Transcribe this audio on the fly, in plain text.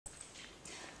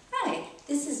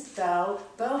This is Bo.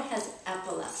 Bo has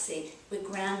epilepsy with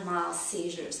grand mal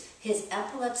seizures. His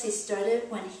epilepsy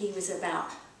started when he was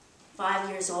about 5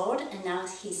 years old, and now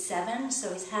he's 7,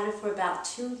 so he's had it for about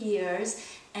 2 years,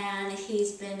 and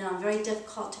he's been very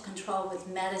difficult to control with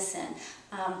medicine.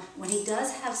 When he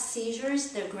does have seizures,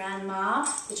 they're grand mal,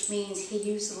 which means he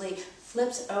usually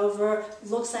flips over,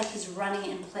 looks like he's running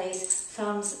in place,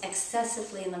 foams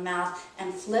excessively in the mouth,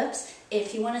 and flips.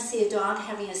 If you want to see a dog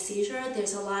having a seizure,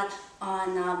 there's a lot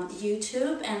on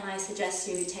YouTube, and I suggest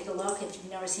you take a look if you've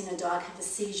never seen a dog have a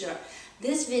seizure.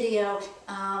 This video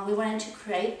we wanted to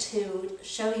create to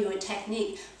show you a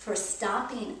technique for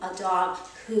stopping a dog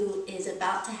who is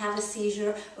about to have a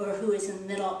seizure or who is in the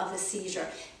middle of a seizure.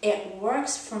 It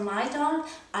works for my dog.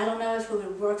 I don't know if it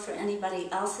would work for anybody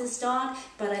else's dog,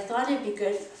 but I thought it'd be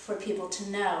good for people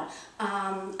to know.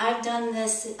 I've done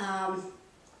this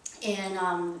in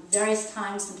various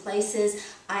times and places.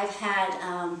 I've had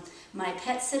my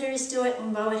pet sitters do it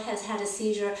when Bo has had a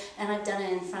seizure, and I've done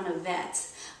it in front of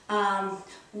vets.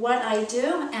 What I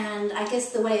do, and I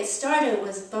guess the way it started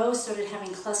was Bo started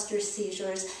having cluster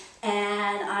seizures,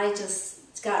 and I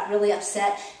just got really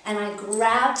upset, and I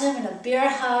grabbed him in a bear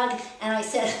hug, and I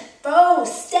said, "Bo,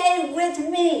 stay with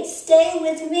me, stay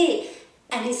with me,"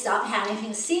 and he stopped having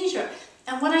a seizure.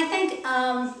 And what I think,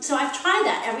 so I've tried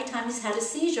that every time he's had a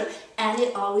seizure, and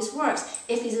it always works.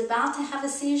 If he's about to have a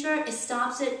seizure, it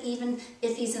stops it even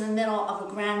if he's in the middle of a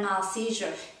grand mal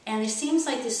seizure. And it seems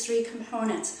like there's 3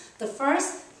 components. The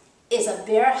first is a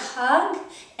bear hug,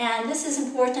 and this is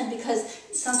important because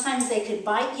sometimes they could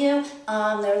bite you,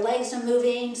 their legs are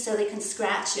moving, so they can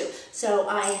scratch you. So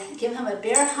I give him a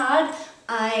bear hug,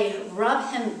 I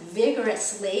rub him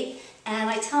vigorously, and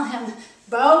I tell him,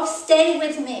 "Bo, stay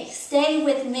with me, stay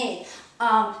with me."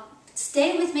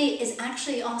 Stay with me is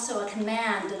actually also a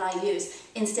command that I use.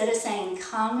 Instead of saying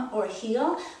come or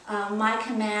heel, my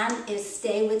command is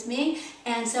stay with me.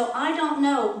 And so I don't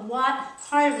know what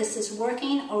part of this is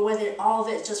working or whether all of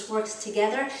it just works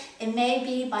together. It may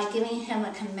be by giving him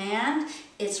a command,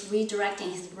 it's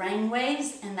redirecting his brain waves,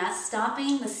 and that's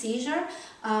stopping the seizure.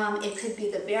 It could be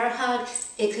the bear hug,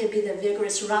 it could be the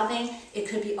vigorous rubbing, it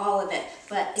could be all of it.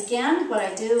 But again, what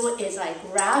I do is I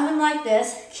grab him like this,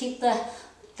 keep the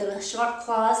sharp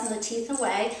claws and the teeth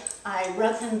away, I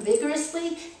rub him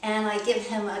vigorously, and I give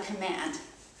him a command.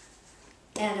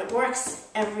 And it works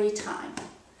every time.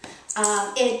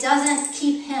 It doesn't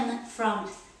keep him from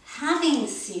having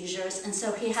seizures, and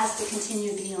so he has to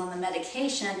continue being on the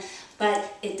medication, but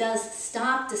it does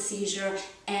stop the seizure.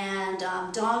 And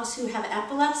dogs who have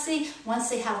epilepsy, once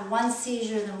they have one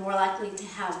seizure, they're more likely to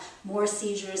have more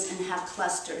seizures and have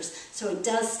clusters. So it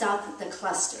does stop the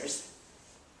clusters.